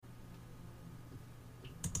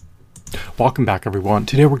Welcome back, everyone.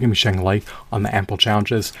 Today we're going to be shedding light on the ample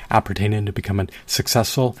challenges appertaining to becoming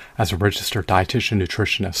successful as a registered dietitian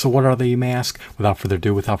nutritionist. So what are they, you may ask? Without further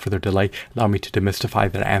ado, without further delay, allow me to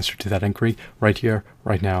demystify the answer to that inquiry right here,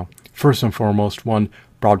 right now. First and foremost, one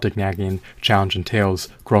broad nagging challenge entails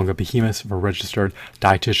growing a behemoth of a registered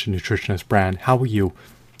dietitian nutritionist brand. How will you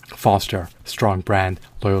foster strong brand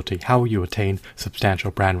loyalty? How will you attain substantial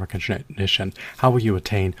brand recognition? How will you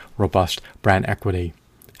attain robust brand equity?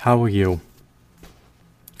 How will you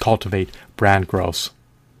cultivate brand growth?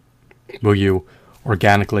 Will you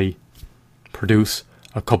organically produce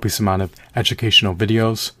a copious amount of educational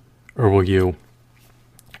videos, or will you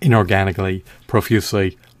inorganically,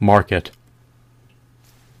 profusely market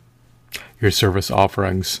your service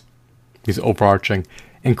offerings? These overarching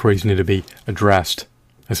inquiries need to be addressed,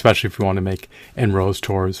 especially if you want to make inroads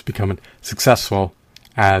towards becoming successful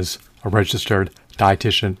as a registered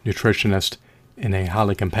dietitian nutritionist in a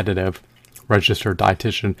highly competitive registered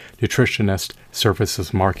dietitian nutritionist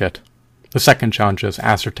services market. The second challenge is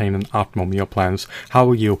ascertaining optimal meal plans. How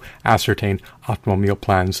will you ascertain optimal meal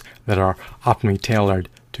plans that are optimally tailored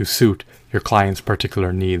to suit your client's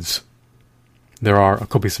particular needs? There are a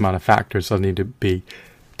copious amount of factors that need to be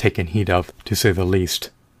taken heed of, to say the least.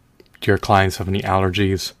 Do your clients have any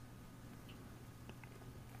allergies?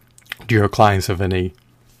 Do your clients have any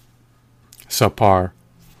subpar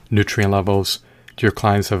nutrient levels? Do your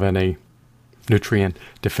clients have any nutrient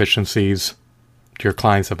deficiencies? Do your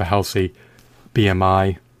clients have a healthy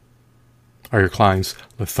BMI? Are your clients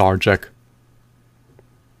lethargic?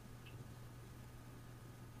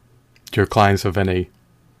 Do your clients have any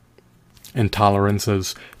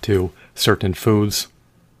intolerances to certain foods?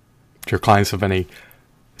 Do your clients have any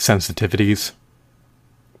sensitivities?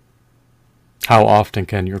 How often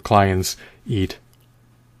can your clients eat?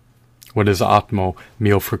 What is the optimal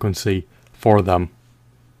meal frequency for them?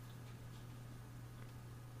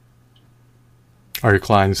 Are your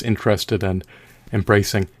clients interested in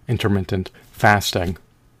embracing intermittent fasting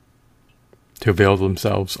to avail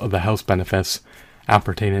themselves of the health benefits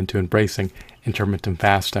appertaining to embracing intermittent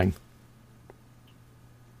fasting?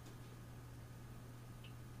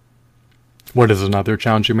 What is another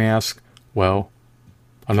challenge, you may ask? Well,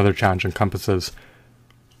 another challenge encompasses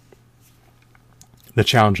the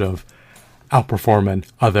challenge of outperforming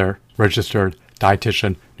other registered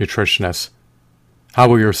dietitian nutritionists. How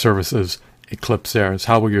will your services eclipse theirs?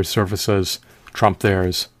 How will your services trump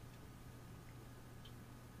theirs?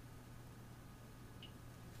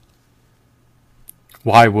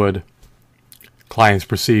 Why would clients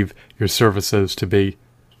perceive your services to be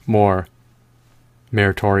more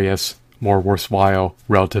meritorious, more worthwhile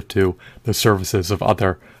relative to the services of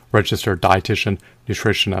other registered dietitian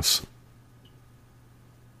nutritionists?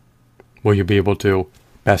 Will you be able to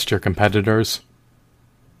best your competitors?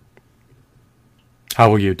 How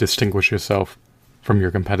will you distinguish yourself from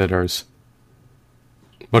your competitors?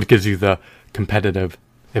 What gives you the competitive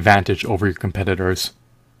advantage over your competitors?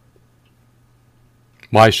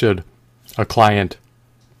 Why should a client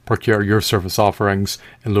procure your service offerings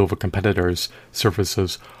in lieu of a competitor's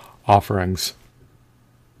services offerings?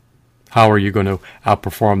 How are you going to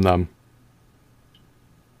outperform them?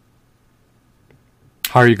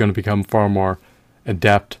 How are you going to become far more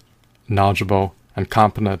adept, knowledgeable, and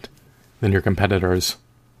competent than your competitors?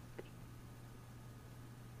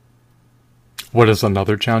 What is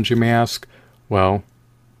another challenge, you may ask? Well,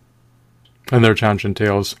 another challenge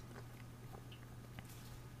entails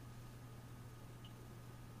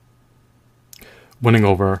winning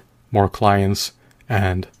over more clients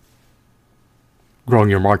and growing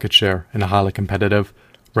your market share in a highly competitive,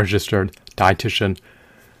 registered dietitian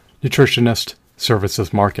nutritionist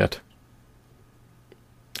services market.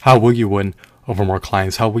 How will you win over more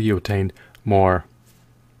clients? How will you attain more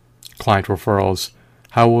client referrals?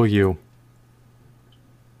 How will you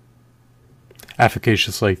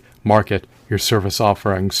efficaciously market your service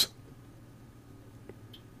offerings?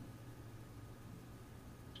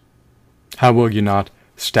 How will you not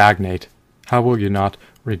stagnate? How will you not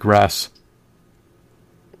regress?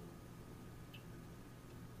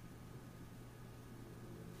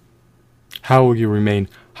 How will you remain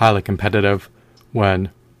highly competitive when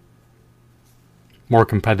more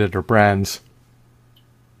competitor brands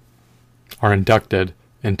are inducted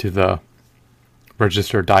into the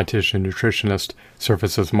registered dietitian nutritionist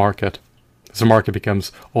services market? As the market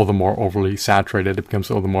becomes all the more overly saturated, it becomes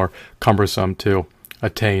all the more cumbersome to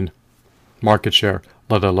attain market share,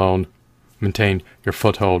 let alone maintain your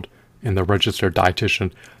foothold in the registered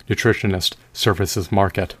dietitian nutritionist services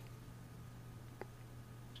market.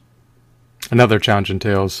 Another challenge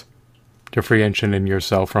entails differentiating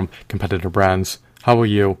yourself from competitor brands. How will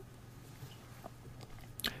you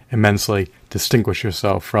immensely distinguish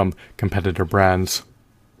yourself from competitor brands?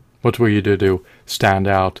 What will you do to stand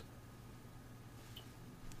out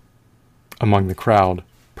among the crowd,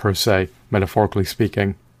 per se, metaphorically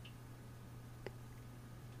speaking?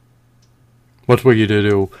 What will you do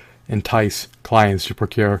to entice clients to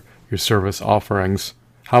procure your service offerings?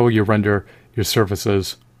 How will you render your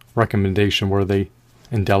services recommendation-worthy,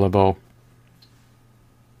 indelible,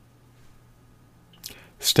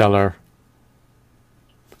 stellar,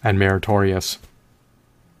 and meritorious?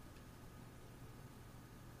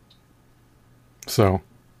 So,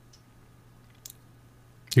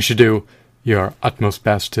 you should do your utmost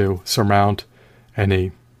best to surmount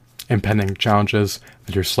any impending challenges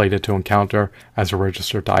that you're slated to encounter as a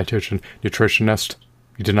registered dietitian nutritionist.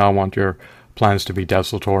 You do not want your plans to be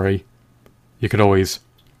desultory. You could always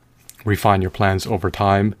refine your plans over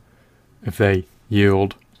time. If they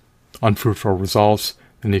yield unfruitful results,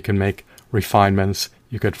 then you can make refinements.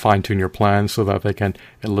 You could fine-tune your plans so that they can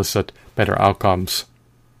elicit better outcomes.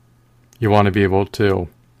 You want to be able to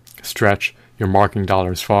stretch your marketing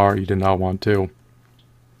dollars far. You do not want to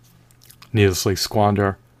needlessly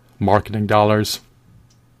squander marketing dollars.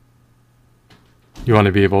 You want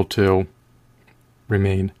to be able to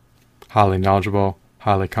remain highly knowledgeable,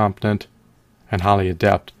 highly competent, and highly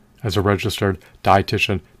adept as a registered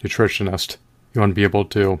dietitian nutritionist. You want to be able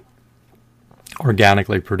to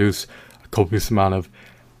organically produce a copious amount of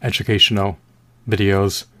educational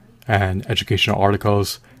videos and educational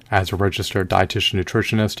articles. As a registered dietitian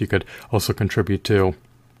nutritionist, you could also contribute to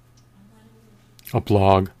a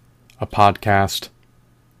blog, a podcast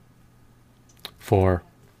for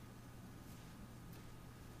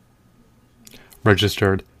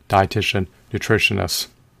registered dietitian nutritionists.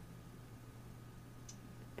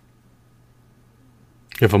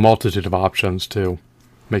 You have a multitude of options to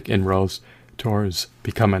make inroads towards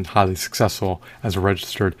becoming highly successful as a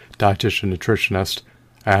registered dietitian nutritionist,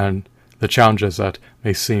 and the challenges that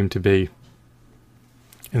may seem to be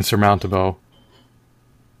insurmountable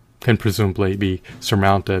can presumably be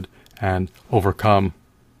surmounted and overcome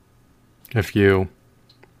if you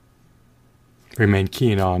remain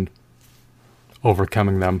keen on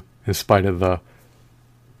overcoming them in spite of the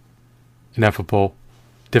ineffable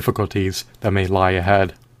difficulties that may lie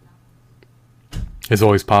ahead. It's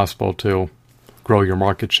always possible to grow your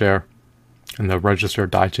market share in the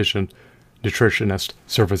registered dietitian nutritionist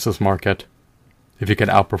services market if you could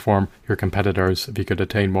outperform your competitors, if you could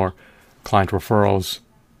attain more client referrals,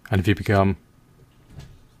 and if you become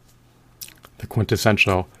the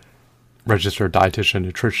quintessential registered dietitian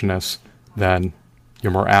nutritionist, then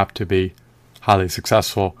you're more apt to be highly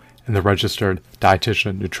successful in the registered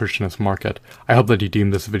dietitian nutritionist market. I hope that you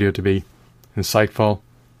deem this video to be insightful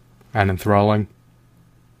and enthralling.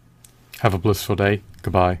 Have a blissful day.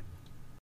 Goodbye.